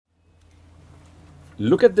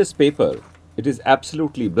Look at this paper. It is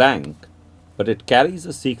absolutely blank, but it carries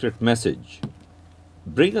a secret message.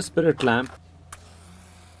 Bring a spirit lamp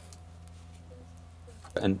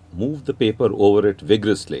and move the paper over it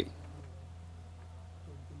vigorously.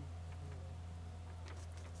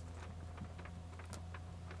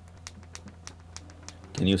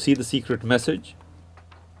 Can you see the secret message?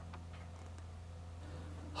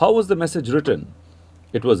 How was the message written?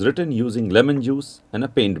 It was written using lemon juice and a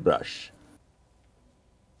paintbrush.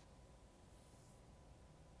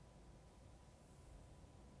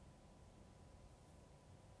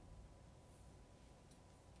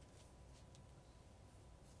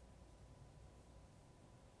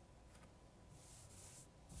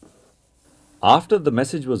 After the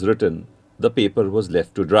message was written, the paper was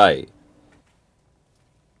left to dry.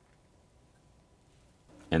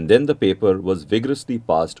 And then the paper was vigorously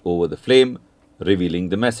passed over the flame, revealing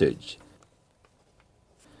the message.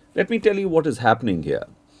 Let me tell you what is happening here.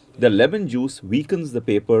 The lemon juice weakens the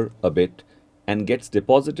paper a bit and gets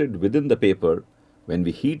deposited within the paper. When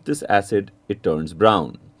we heat this acid, it turns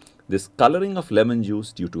brown. This coloring of lemon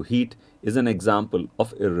juice due to heat is an example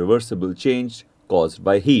of irreversible change caused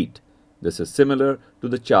by heat. This is similar to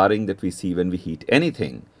the charring that we see when we heat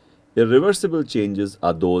anything. Irreversible changes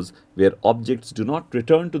are those where objects do not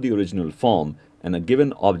return to the original form and a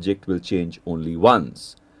given object will change only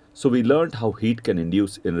once. So we learned how heat can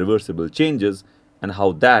induce irreversible changes and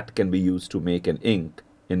how that can be used to make an ink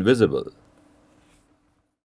invisible.